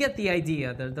 but you get the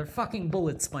idea. They're fucking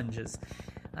bullet sponges.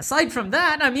 Aside from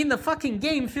that, I mean, the fucking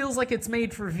game feels like it's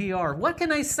made for VR. What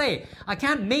can I say? I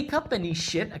can't make up any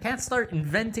shit. I can't start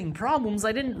inventing problems.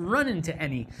 I didn't run into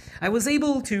any. I was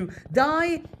able to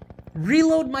die,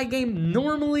 reload my game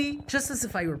normally, just as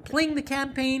if I were playing the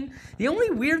campaign. The only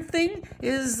weird thing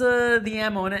is the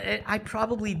ammo, and I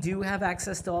probably do have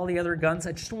access to all the other guns.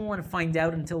 I just don't want to find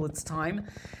out until it's time.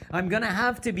 I'm gonna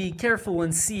have to be careful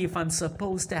and see if I'm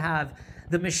supposed to have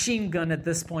the machine gun at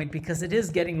this point because it is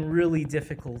getting really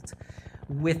difficult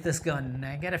with this gun.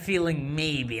 I get a feeling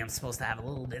maybe I'm supposed to have a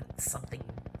little bit something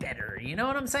better. You know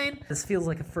what I'm saying? This feels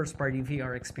like a first-party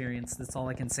VR experience. That's all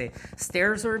I can say.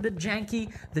 Stairs are a bit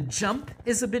janky. The jump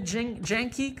is a bit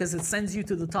janky because it sends you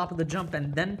to the top of the jump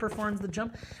and then performs the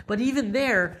jump. But even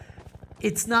there,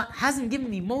 it's not, hasn't given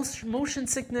me motion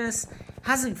sickness,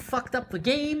 hasn't fucked up the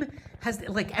game, has,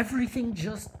 like, everything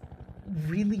just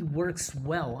really works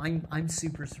well. I'm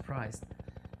super surprised.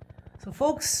 So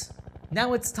folks,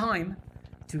 now it's time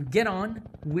to get on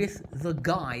with the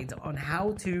guide on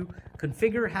how to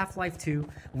configure Half-Life 2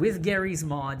 with Garry's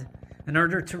mod in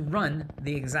order to run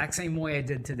the exact same way I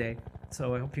did today.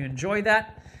 So I hope you enjoy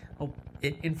that. Hope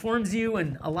it informs you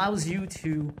and allows you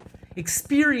to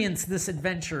experience this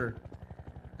adventure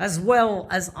as well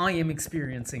as I am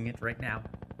experiencing it right now.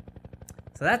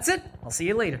 So that's it. I'll see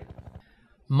you later.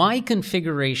 My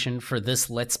configuration for this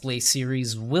Let's Play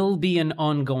series will be an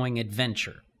ongoing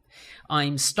adventure.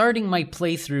 I'm starting my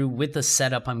playthrough with the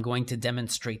setup I'm going to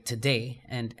demonstrate today,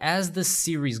 and as this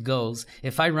series goes,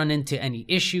 if I run into any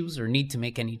issues or need to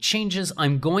make any changes,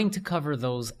 I'm going to cover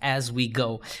those as we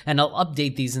go, and I'll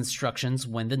update these instructions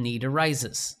when the need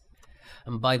arises.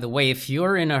 And by the way, if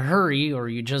you're in a hurry or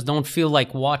you just don't feel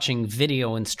like watching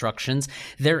video instructions,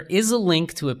 there is a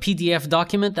link to a PDF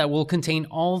document that will contain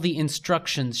all the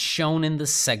instructions shown in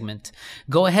this segment.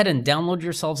 Go ahead and download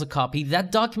yourselves a copy.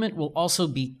 That document will also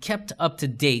be kept up to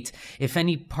date if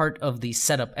any part of the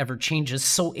setup ever changes,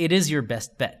 so it is your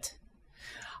best bet.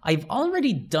 I've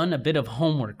already done a bit of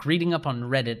homework reading up on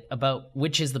Reddit about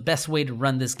which is the best way to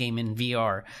run this game in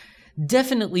VR.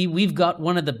 Definitely, we've got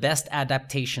one of the best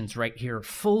adaptations right here.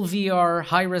 Full VR,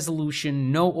 high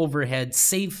resolution, no overhead,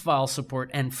 save file support,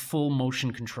 and full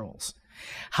motion controls.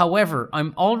 However,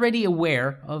 I'm already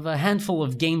aware of a handful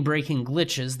of game-breaking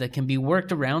glitches that can be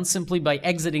worked around simply by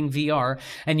exiting VR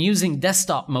and using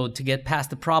desktop mode to get past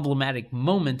the problematic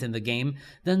moment in the game,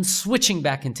 then switching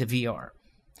back into VR.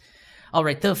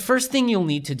 Alright, the first thing you'll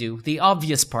need to do, the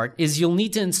obvious part, is you'll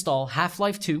need to install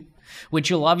Half-Life 2, which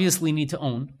you'll obviously need to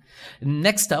own.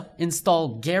 Next up,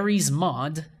 install Garry's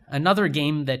mod, another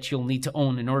game that you'll need to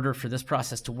own in order for this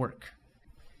process to work.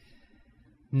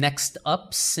 Next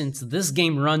up, since this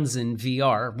game runs in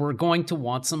VR, we're going to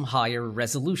want some higher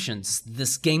resolutions.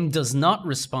 This game does not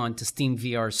respond to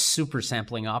SteamVR's super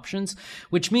sampling options,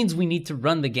 which means we need to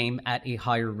run the game at a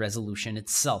higher resolution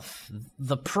itself.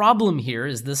 The problem here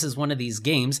is this is one of these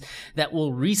games that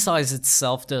will resize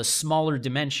itself to a smaller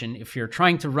dimension if you're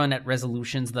trying to run at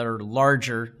resolutions that are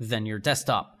larger than your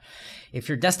desktop. If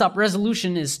your desktop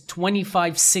resolution is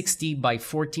 2560 by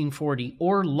 1440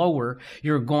 or lower,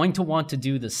 you're going to want to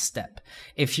do this step.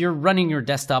 If you're running your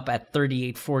desktop at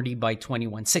 3840 by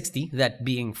 2160, that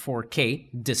being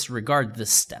 4K, disregard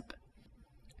this step.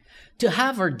 To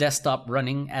have our desktop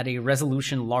running at a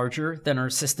resolution larger than our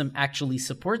system actually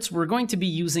supports, we're going to be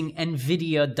using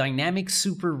NVIDIA Dynamic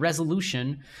Super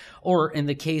Resolution, or in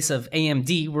the case of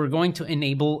AMD, we're going to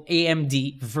enable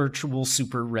AMD Virtual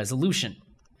Super Resolution.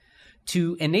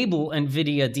 To enable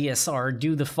NVIDIA DSR,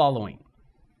 do the following.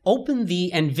 Open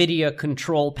the NVIDIA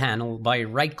control panel by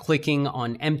right-clicking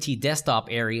on Empty Desktop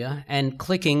Area and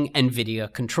clicking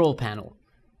NVIDIA Control Panel.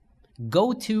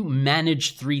 Go to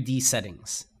Manage 3D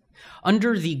Settings.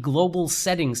 Under the Global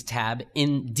Settings tab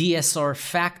in DSR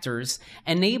Factors,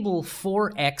 enable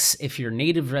 4X if your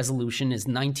native resolution is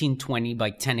 1920 by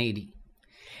 1080.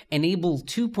 Enable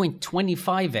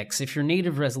 2.25x if your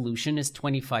native resolution is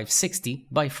 2560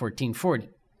 by 1440.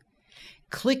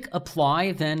 Click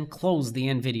Apply, then close the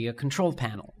NVIDIA control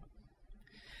panel.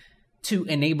 To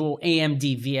enable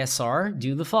AMD VSR,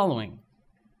 do the following.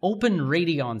 Open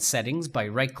Radeon Settings by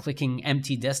right-clicking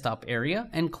Empty Desktop Area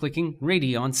and clicking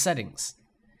Radeon Settings.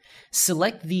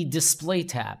 Select the Display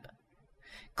tab.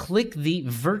 Click the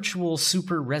Virtual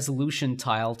Super Resolution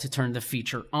tile to turn the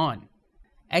feature on.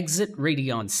 Exit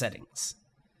Radeon Settings.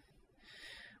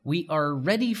 We are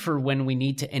ready for when we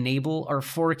need to enable our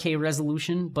 4K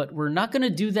resolution, but we're not going to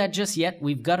do that just yet.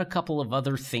 We've got a couple of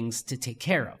other things to take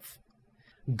care of.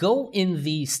 Go in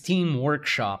the Steam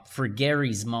Workshop for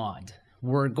Garry's mod.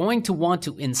 We're going to want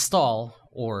to install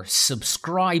or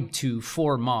subscribe to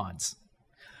 4 mods.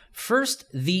 First,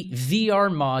 the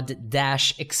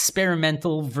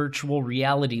VRMod-experimental virtual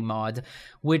reality mod,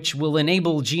 which will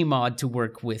enable Gmod to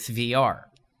work with VR.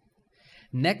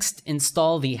 Next,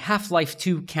 install the Half-Life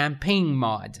 2 campaign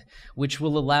mod, which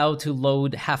will allow to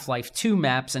load Half-Life 2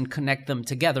 maps and connect them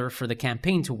together for the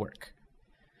campaign to work.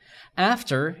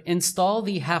 After, install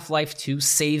the Half-Life 2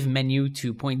 Save Menu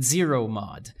 2.0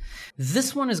 mod.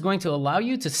 This one is going to allow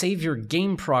you to save your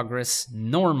game progress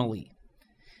normally.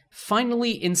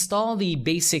 Finally, install the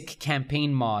basic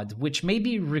campaign mod, which may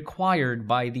be required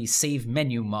by the save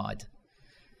menu mod.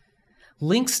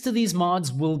 Links to these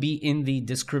mods will be in the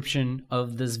description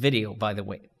of this video, by the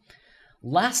way.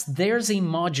 Last, there's a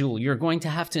module you're going to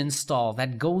have to install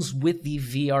that goes with the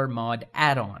VRMod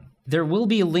add-on. There will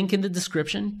be a link in the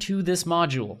description to this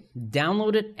module.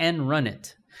 Download it and run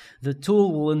it. The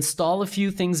tool will install a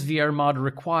few things VRMod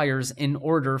requires in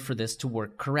order for this to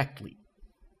work correctly.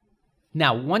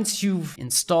 Now, once you've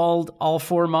installed all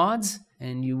 4 mods,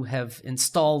 and you have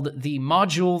installed the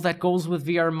module that goes with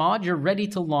VRMod, you're ready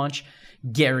to launch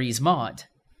Garry's Mod.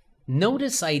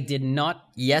 Notice I did not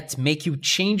yet make you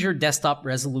change your desktop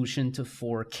resolution to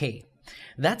 4K.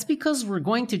 That's because we're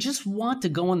going to just want to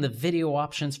go in the video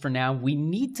options for now. We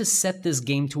need to set this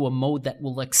game to a mode that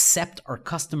will accept our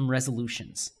custom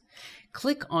resolutions.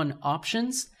 Click on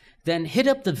Options, then hit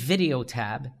up the Video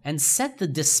tab and set the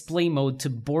display mode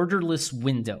to borderless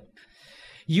window.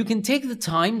 You can take the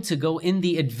time to go in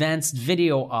the advanced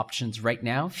video options right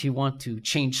now if you want to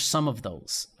change some of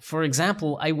those. For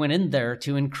example, I went in there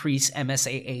to increase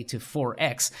MSAA to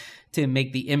 4x to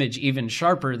make the image even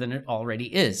sharper than it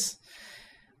already is.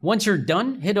 Once you're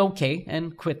done, hit OK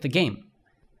and quit the game.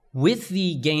 With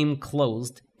the game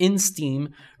closed, in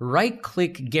Steam,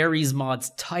 right-click Garry's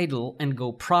Mod's title and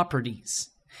go Properties.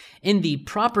 In the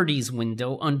Properties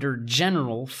window, under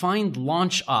General, find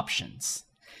Launch Options.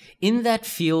 In that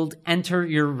field, enter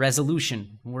your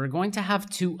resolution. We're going to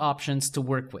have 2 options to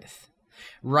work with.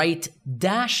 Write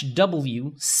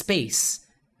 -W space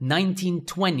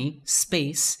 1920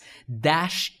 space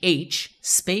 -H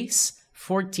space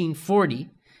 1440,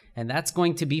 and that's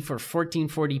going to be for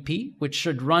 1440p, which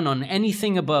should run on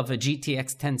anything above a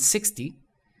GTX 1060.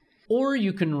 Or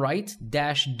you can write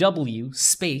 -W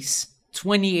space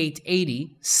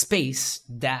 2880 space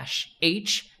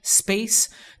 -H space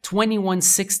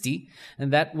 2160,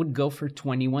 and that would go for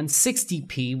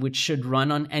 2160p, which should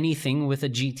run on anything with a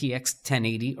GTX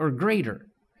 1080 or greater.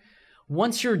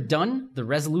 Once you're done, the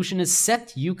resolution is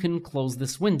set, you can close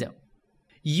this window.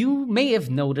 You may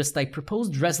have noticed I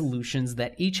proposed resolutions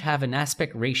that each have an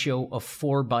aspect ratio of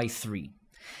 4:3.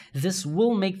 This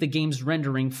will make the game's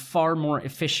rendering far more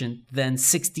efficient than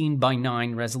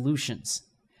 16:9 resolutions.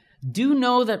 Do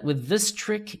know that with this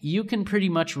trick, you can pretty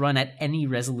much run at any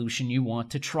resolution you want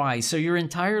to try, so you're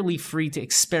entirely free to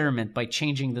experiment by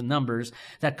changing the numbers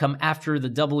that come after the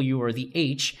W or the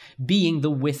H, being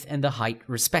the width and the height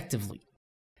respectively.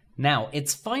 Now,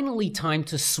 it's finally time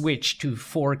to switch to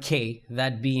 4K,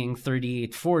 that being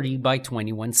 3840 by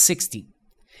 2160.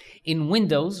 In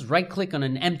Windows, right-click on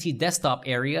an empty desktop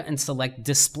area and select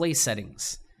Display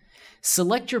Settings.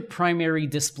 Select your primary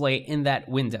display in that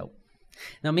window.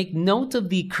 Now make note of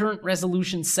the current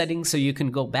resolution setting so you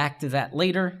can go back to that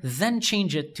later, then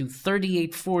change it to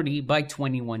 3840 by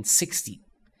 2160.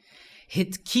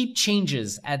 Hit Keep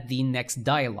Changes at the next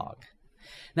dialog.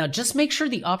 Now just make sure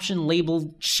the option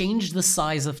labeled Change the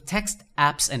Size of Text,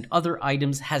 Apps, and Other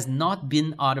Items has not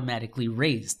been automatically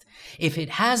raised. If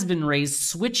it has been raised,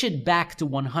 switch it back to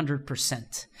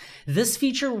 100%. This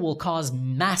feature will cause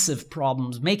massive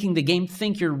problems, making the game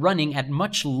think you're running at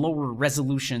much lower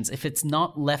resolutions if it's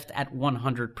not left at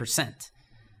 100%.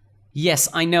 Yes,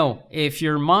 I know, if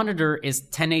your monitor is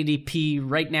 1080p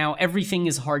right now, everything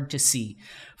is hard to see.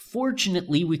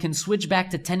 Fortunately, we can switch back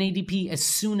to 1080p as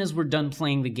soon as we're done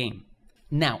playing the game.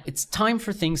 Now, it's time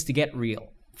for things to get real.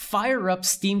 Fire up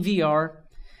Steam VR,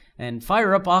 and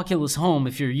fire up Oculus Home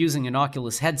if you're using an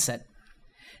Oculus headset.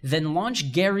 Then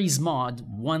launch Garry's Mod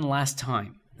one last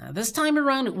time. Now, this time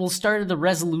around, it will start at the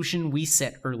resolution we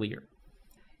set earlier.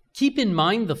 Keep in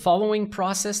mind the following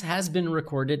process has been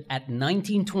recorded at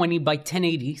 1920 by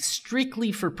 1080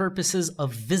 strictly for purposes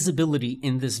of visibility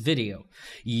in this video.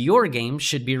 Your game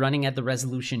should be running at the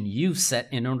resolution you've set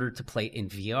in order to play in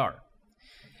VR.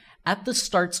 At the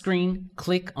start screen,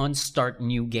 click on Start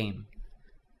New Game.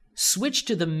 Switch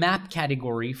to the map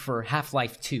category for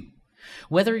Half-Life 2.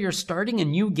 Whether you're starting a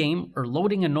new game or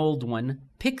loading an old one,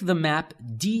 pick the map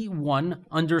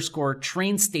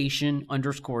D1_train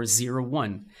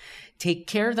station_01. Take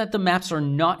care that the maps are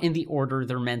not in the order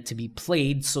they're meant to be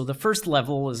played, so the first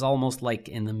level is almost like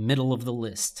in the middle of the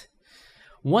list.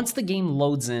 Once the game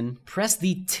loads in, press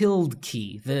the tilde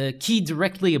key, the key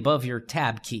directly above your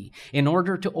tab key, in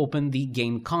order to open the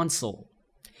game console.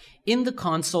 In the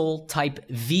console, type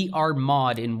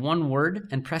VRMod in one word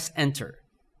and press enter.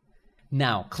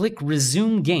 Now, click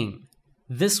Resume Game.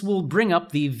 This will bring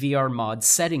up the VRMod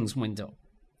settings window.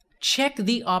 check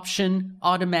the option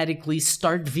automatically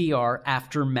start VR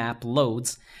after map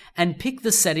loads and pick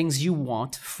the settings you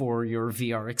want for your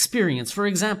VR experience. For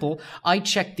example, I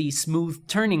checked the smooth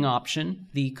turning option,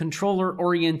 the controller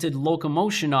oriented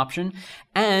locomotion option,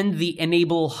 and the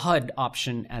enable HUD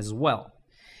option as well.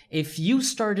 If you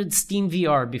started Steam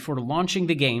VR before launching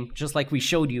the game, just like we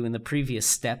showed you in the previous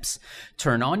steps,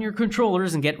 turn on your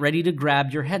controllers and get ready to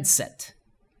grab your headset.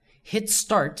 Hit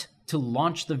start to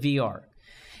launch the VR.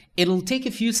 It'll take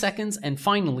a few seconds and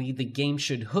finally the game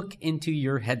should hook into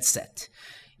your headset.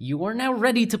 You are now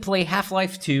ready to play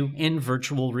Half-Life 2 in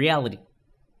virtual reality.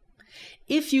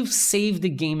 If you've saved a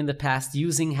game in the past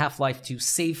using Half-Life 2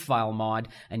 save file mod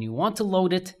and you want to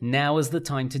load it, now is the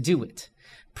time to do it.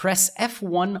 Press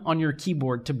F1 on your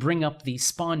keyboard to bring up the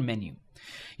spawn menu.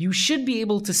 You should be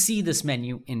able to see this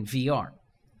menu in VR.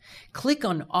 Click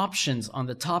on Options on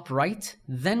the top right,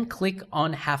 then click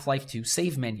on Half-Life 2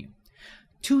 save menu.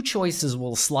 Two choices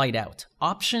will slide out,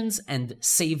 Options and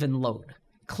Save and Load.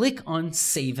 Click on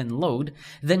Save and Load,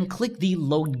 then click the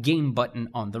Load Game button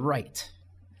on the right.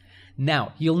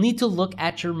 Now, you'll need to look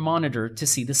at your monitor to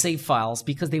see the save files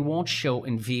because they won't show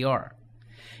in VR.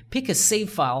 Pick a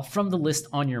save file from the list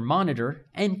on your monitor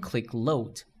and click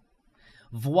Load.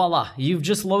 Voila, you've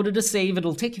just loaded a save.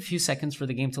 It'll take a few seconds for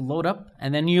the game to load up,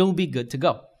 and then you'll be good to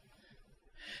go.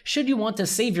 Should you want to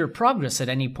save your progress at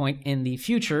any point in the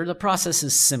future, the process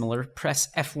is similar. Press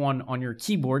F1 on your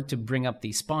keyboard to bring up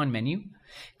the spawn menu.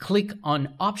 Click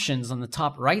on Options on the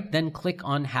top right, then click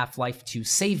on Half-Life 2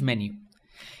 Save menu.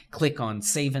 Click on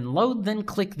Save and Load, then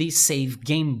click the Save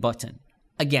Game button.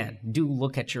 Again, do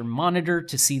look at your monitor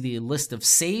to see the list of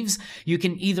saves. You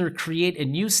can either create a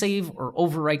new save or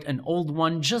overwrite an old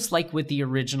one, just like with the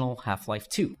original Half-Life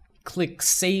 2. Click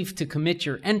Save to commit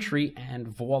your entry, and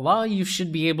voila, you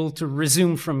should be able to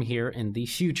resume from here in the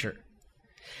future.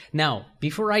 Now,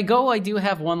 before I go, I do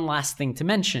have one last thing to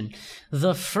mention.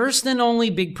 The first and only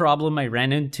big problem I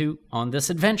ran into on this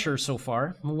adventure so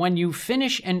far, when you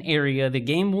finish an area, the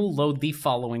game will load the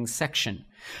following section.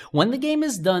 When the game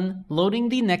is done loading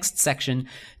the next section,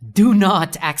 do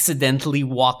not accidentally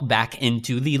walk back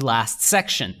into the last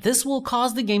section. This will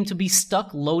cause the game to be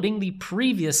stuck loading the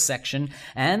previous section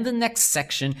and the next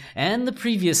section and the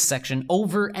previous section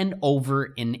over and over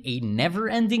in a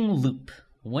never-ending loop.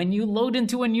 When you load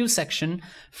into a new section,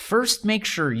 first make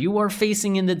sure you are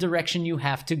facing in the direction you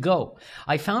have to go.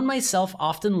 I found myself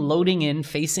often loading in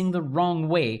facing the wrong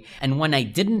way, and when I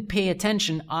didn't pay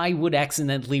attention, I would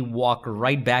accidentally walk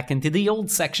right back into the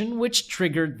old section, which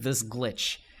triggered this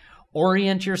glitch.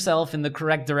 Orient yourself in the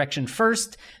correct direction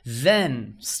first,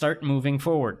 then start moving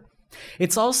forward.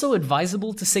 It's also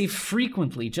advisable to save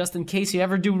frequently, just in case you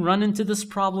ever do run into this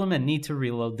problem and need to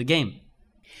reload the game.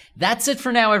 That's it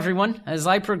for now, everyone. As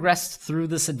I progress through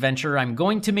this adventure, I'm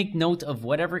going to make note of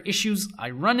whatever issues I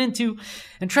run into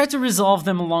and try to resolve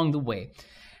them along the way.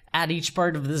 At each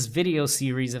part of this video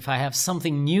series, if I have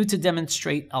something new to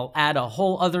demonstrate, I'll add a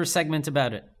whole other segment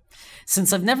about it.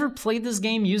 Since I've never played this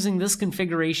game using this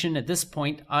configuration at this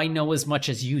point, I know as much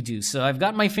as you do, so I've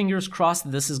got my fingers crossed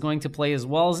that this is going to play as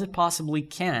well as it possibly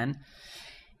can.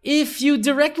 If you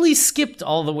directly skipped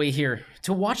all the way here,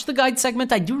 to watch the guide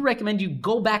segment, I do recommend you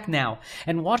go back now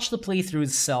and watch the playthrough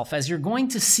itself, as you're going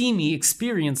to see me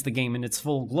experience the game in its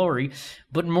full glory,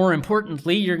 but more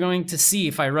importantly, you're going to see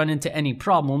if I run into any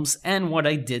problems and what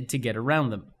I did to get around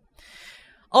them.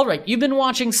 Alright, you've been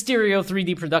watching Stereo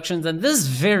 3D Productions and this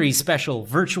very special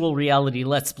virtual reality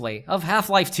Let's Play of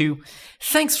Half-Life 2.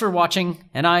 Thanks for watching,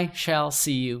 and I shall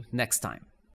see you next time.